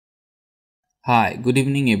Hi, good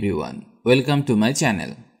evening everyone. Welcome to my channel.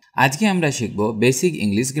 আজকে আমরা শিখব বেসিক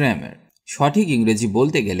ইংলিশ গ্রামার। সঠিক ইংরেজি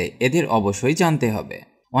বলতে গেলে এদের অবশ্যই জানতে হবে।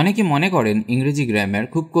 অনেকে মনে করেন ইংরেজি গ্রামার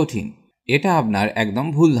খুব কঠিন। এটা আপনার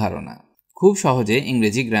একদম ভুল ধারণা। খুব সহজে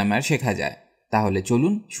ইংরেজি গ্রামার শেখা যায়। তাহলে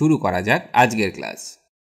চলুন শুরু করা যাক আজকের ক্লাস।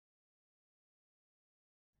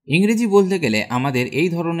 ইংরেজি বলতে গেলে আমাদের এই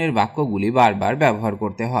ধরনের বাক্যগুলি বারবার ব্যবহার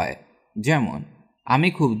করতে হয়। যেমন,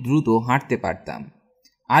 আমি খুব দ্রুত হাঁটতে পারতাম।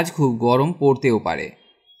 আজ খুব গরম পড়তেও পারে।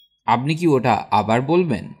 আপনি কি ওটা আবার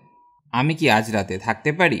বলবেন? আমি কি আজ রাতে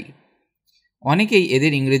থাকতে পারি? অনেকেই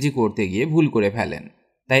এদের ইংরেজি করতে গিয়ে ভুল করে ফেলেন।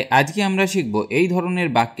 তাই আজকে আমরা শিখব এই ধরনের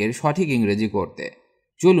বাক্যের সঠিক ইংরেজি করতে।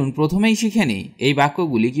 চলুন প্রথমেই শিখে নিই এই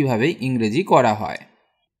বাক্যগুলি কিভাবে ইংরেজি করা হয়।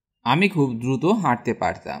 আমি খুব দ্রুত হাঁটতে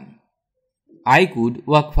পারতাম। I could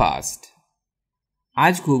walk fast.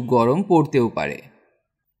 আজ খুব গরম পড়তেও পারে।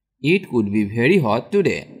 It could be very hot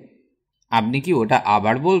today. আপনি কি ওটা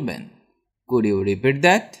আবার বলবেন? Could you repeat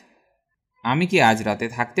that? আমি কি আজ রাতে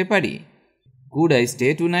থাকতে পারি? Could I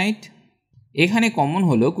stay tonight? এখানে কমন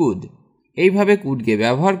হলো could। এইভাবে couldকে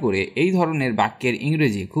ব্যবহার করে এই ধরনের বাক্যের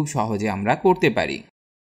ইংরেজি খুব সহজে আমরা করতে পারি।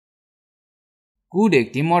 could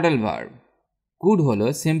একটি মডেল ভার্ব। could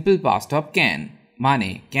হলো সিম্পল পাস্ট অফ ক্যান,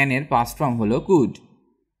 মানে ক্যানের পাস্ট ফর্ম হলো could।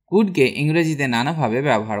 couldকে ইংরেজিতে নানাভাবে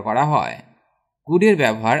ব্যবহার করা হয়। could এর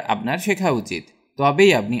ব্যবহার আপনার শেখা উচিত,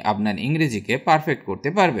 তবেই আপনি আপনার ইংরেজিকে পারফেক্ট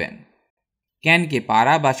করতে পারবেন। ক্যানকে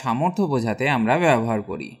পারা বা সামর্থ্য বোঝাতে আমরা ব্যবহার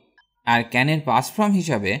করি, আর ক্যানের পাস্ট ফর্ম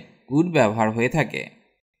হিসাবে কুড ব্যবহার হয়ে থাকে।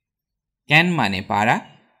 ক্যান মানে পারা,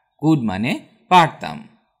 কুড মানে পারতাম।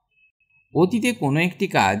 অতীতে কোনো একটি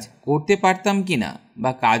কাজ করতে পারতাম কিনা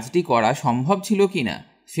বা কাজটি করা সম্ভব ছিল কিনা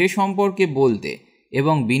সে সম্পর্কে বলতে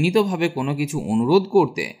এবং বিনীতভাবে কোনো কিছু অনুরোধ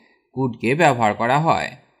করতে কুডকে ব্যবহার করা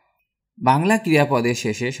হয়। বাংলা ক্রিয়াপদের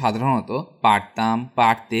শেষে সাধারণত পারতাম,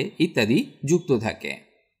 পারতে ইত্যাদি যুক্ত থাকে।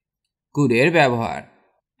 কুডের ব্যবহার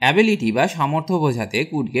অ্যাবিলিটি বা সামর্থ্য বোঝাতে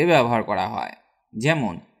কুডকে ব্যবহার করা হয়।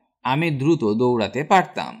 যেমন, আমি দ্রুত দৌড়াতে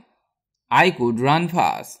পারতাম। I could run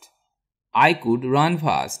fast. I could run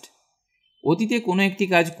fast. অতীতে কোনো একটি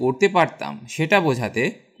কাজ করতে পারতাম সেটা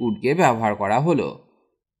বোঝাতে কুডকে ব্যবহার করা হলো।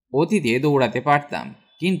 অতীতে দৌড়াতে পারতাম,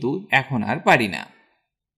 কিন্তু এখন আর পারি না।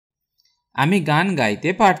 আমি গান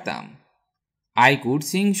গাইতে পারতাম। I could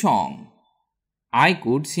Singh song. I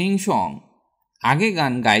could Singh song. আগে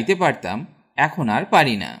গান গাইতে পারতাম, এখন আর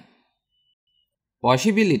পারি না।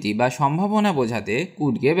 পসিবিলিটি বা সম্ভাবনা বোঝাতে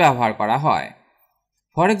কুডকে ব্যবহার করা হয়।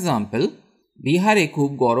 ফর এক্সাম্পল, বিহারে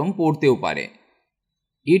খুব গরম পড়তেও পারে।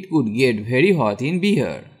 It could get very hot in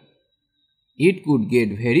Bihar. It could get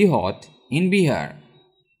very hot in Bihar.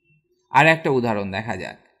 আর একটা উদাহরণ দেখা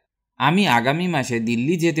যাক। আমি আগামী মাসে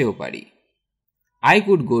দিল্লি যেতেও পারি। I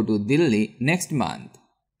could go to Delhi next month.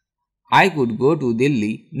 I could go to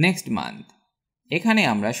Delhi next month. এখানে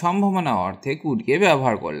আমরা সম্ভাবনা অর্থে কুডকে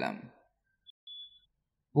ব্যবহার করলাম।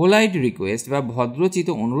 পোলাইট রিকোয়েস্ট বা ভদ্রচিত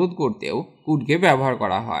অনুরোধ করতেও কুডকে ব্যবহার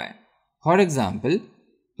করা হয়। ফর এক্সাম্পল,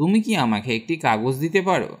 তুমি কি আমাকে একটি কাগজ দিতে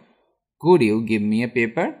পারো? Could you give me a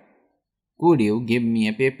paper? Could you give me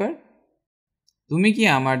a paper? তুমি কি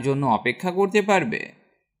আমার জন্য অপেক্ষা করতে পারবে?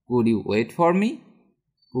 Could you wait for me?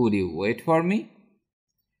 Could you wait for me?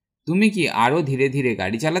 তুমি কি আরও ধীরে ধীরে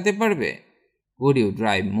গাড়ি চালাতে পারবে? Could you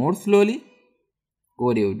drive more slowly?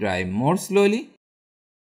 Could you drive more slowly?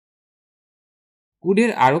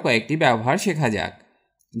 কুডের আরও কয়েকটি ব্যবহার শেখা যাক।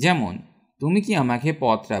 যেমন, তুমি কি আমাকে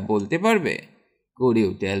পথটা বলতে পারবে? Could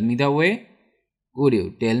you tell me the way? Could you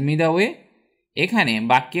tell me the way? এখানে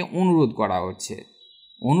বাক্যে অনুরোধ করা হচ্ছে।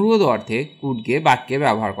 অনুরোধ অর্থে কুডকে বাক্যে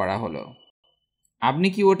ব্যবহার করা হলো। আপনি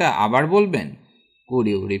কি ওটা আবার বলবেন? Could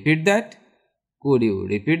you repeat that? Could you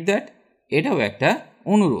repeat that? এটাও একটা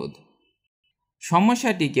অনুরোধ।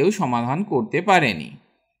 সমস্যাটি কেউ সমাধান করতে পারেনি।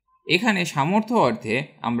 এখানে সামর্থ্য অর্থে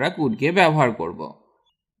আমরা কুডকে ব্যবহার করব।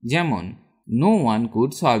 যেমন, no one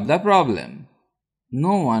could solve the problem.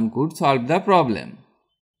 No one could solve the problem.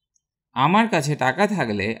 আমার কাছে টাকা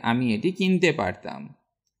থাকলে আমি এটি কিনতে পারতাম।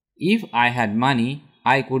 If I had money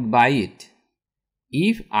I could buy it.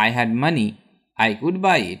 If I had money I could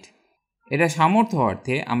buy ইট। এটা সামর্থ্য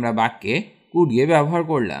অর্থে আমরা বাক্যে কুডকে ব্যবহার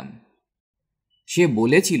করলাম। সে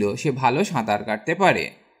বলেছিল সে ভালো সাঁতার কাটতে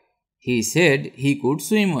পারে। He said he could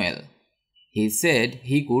swim well. He said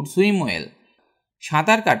he could swim well.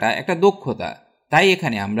 সাঁতার কাটা একটা দক্ষতা, তাই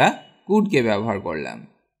এখানে আমরা কুডকে ব্যবহার করলাম।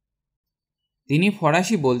 তিনি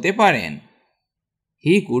ফরাসি বলতে পারেন।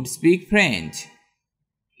 He could speak French.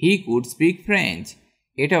 He could speak French.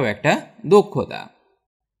 এটাও একটা দক্ষতা।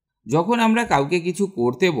 যখন আমরা কাউকে কিছু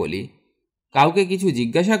করতে বলি, কাউকে কিছু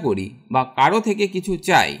জিজ্ঞাসা করি বা কারো থেকে কিছু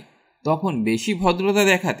চাই, তখন বেশি ভদ্রতা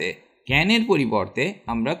দেখাতে ক্যানের পরিবর্তে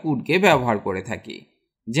আমরা কুডকে ব্যবহার করে থাকি।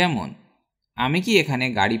 যেমন, আমি কি এখানে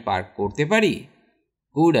গাড়ি পার্ক করতে পারি?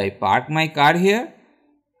 Could I park my car here?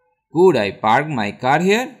 Could I park my car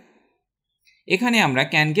here? এখানে আমরা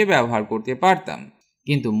ক্যানকে ব্যবহার করতে পারতাম,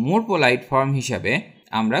 কিন্তু মোর পোলাইট ফর্ম হিসাবে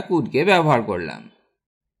আমরা কুডকে ব্যবহার করলাম।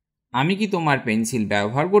 আমি কি তোমার পেন্সিল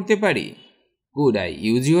ব্যবহার করতে পারি? Could I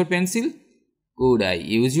use your pencil? Could I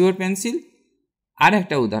use your pencil? আর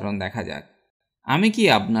একটা উদাহরণ দেখা যাক। আমি কি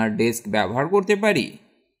আপনার ডেস্ক ব্যবহার করতে পারি?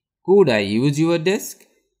 Could I use your desk?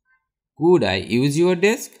 Could I use your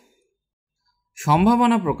desk?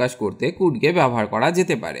 সম্ভাবনা প্রকাশ করতে কুডকে ব্যবহার করা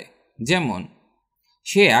যেতে পারে। যেমন,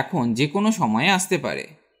 সে এখন যে কোনো সময়ে আসতে পারে।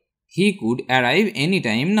 He could arrive any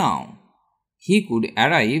time now. He could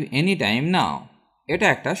arrive any time নাও। এটা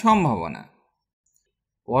একটা সম্ভাবনা।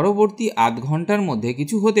 পরবর্তী আধ ঘন্টার মধ্যে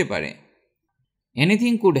কিছু হতে পারে।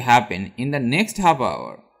 Anything could happen in the next half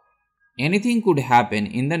hour. Anything could happen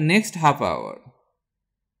in the next half hour.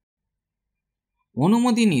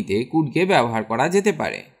 অনুমতি নিতে কুডকে ব্যবহার করা যেতে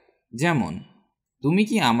পারে। যেমন, তুমি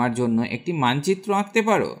কি আমার জন্য একটি মানচিত্র আঁকতে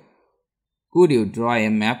পারো? Could you draw A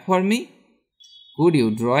map for me? Could you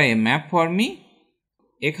draw A map for me?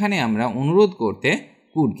 এখানে আমরা অনুরোধ করতে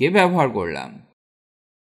কুডকে ব্যবহার করলাম।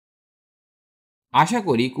 আশা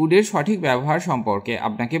করি কুডের সঠিক ব্যবহার সম্পর্কে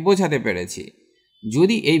আপনাকে বোঝাতে পেরেছি।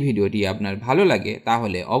 যদি এই ভিডিওটি আপনার ভালো লাগে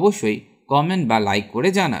তাহলে অবশ্যই কমেন্ট বা লাইক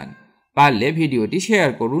করে জানান। পারলে ভিডিওটি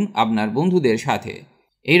শেয়ার করুন আপনার বন্ধুদের সাথে।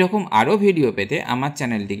 এইরকম আরও ভিডিও পেতে আমার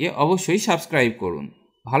চ্যানেলটিকে অবশ্যই সাবস্ক্রাইব করুন।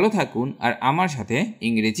 ভালো থাকুন আর আমার সাথে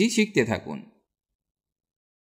ইংরেজি শিখতে থাকুন।